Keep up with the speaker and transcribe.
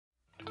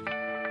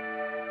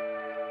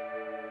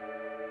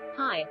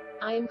Hi,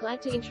 I am glad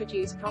to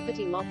introduce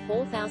property lot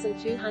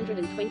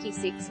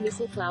 4226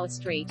 Mistleflower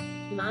Street,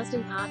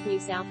 Marsden Park, New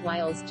South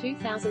Wales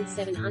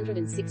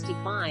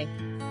 2765.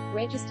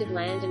 Registered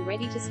land and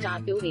ready to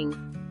start building.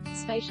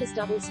 Spacious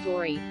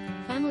double-story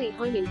family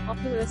home in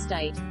popular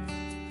estate.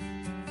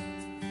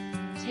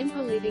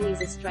 Tempo Living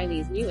is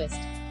Australia's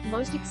newest,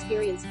 most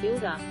experienced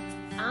builder.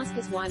 Ask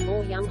us why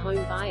more young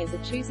home buyers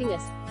are choosing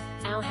us.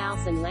 Our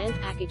house and land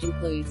package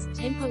includes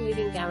Tempo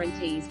Living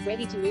guarantees,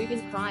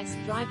 ready-to-move-in price,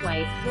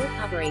 driveway, floor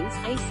coverings,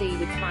 AC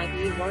with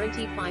 5-year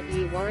warranty,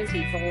 5-year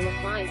warranty for all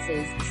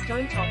appliances,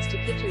 stone tops to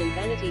kitchen and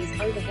vanities,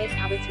 overhead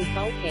cupboards with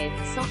bulkhead,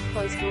 soft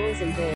close drawers and doors.